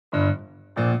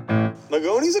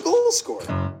Magoni's a goal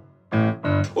scorer.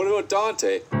 What about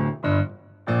Dante?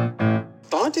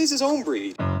 Dante's his own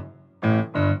breed.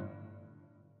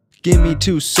 Give me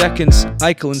 2 seconds,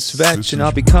 Eichel and Svetch, and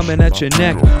I'll be coming at your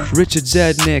neck. Richard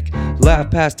Zednick,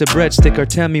 laugh past the breadstick,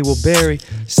 Artemi will bury.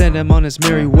 Send him on his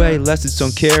merry way, lest it's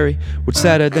don't carry. What's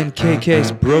sadder than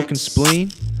KK's broken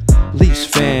spleen? Leafs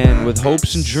fan with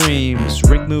hopes and dreams.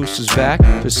 Rick Moose is back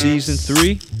for season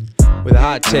 3 with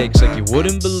hot takes like you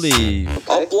wouldn't believe.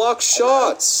 I'll block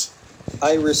shots.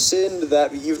 I rescind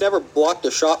that. You've never blocked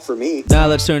a shot for me. Now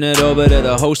let's turn it over to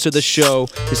the host of the show.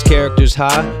 His character's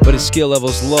high, but his skill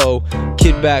level's low.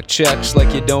 Kid back checks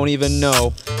like you don't even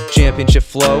know. Championship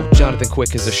flow, Jonathan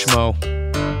Quick is a schmo.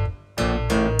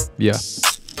 Yeah.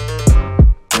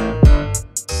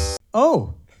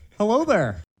 Oh, hello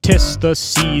there. 'Tis the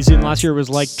season, last year was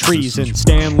like treason.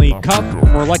 Stanley Cup,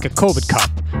 or like a COVID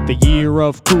cup. The year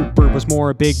of Cooper was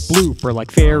more a big blooper, like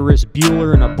Ferris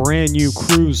Bueller in a brand new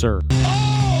cruiser.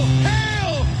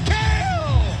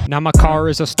 Now my car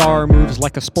is a star, moves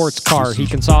like a sports car. He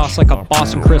can sauce like a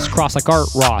Boston crisscross like Art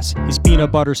Ross. He's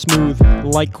peanut butter smooth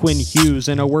like Quinn Hughes,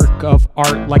 and a work of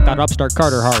art like that upstart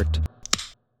Carter Hart.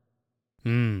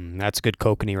 That's good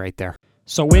kokanee right there.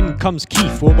 So in comes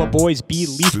Keith, will the boys be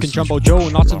Leaf? Can Jumbo Joe,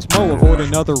 Nonsense Mo avoid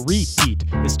another repeat?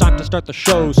 It's time to start the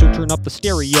show, so turn up the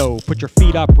stereo. Put your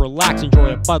feet up, relax,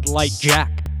 enjoy a Bud Light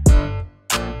Jack.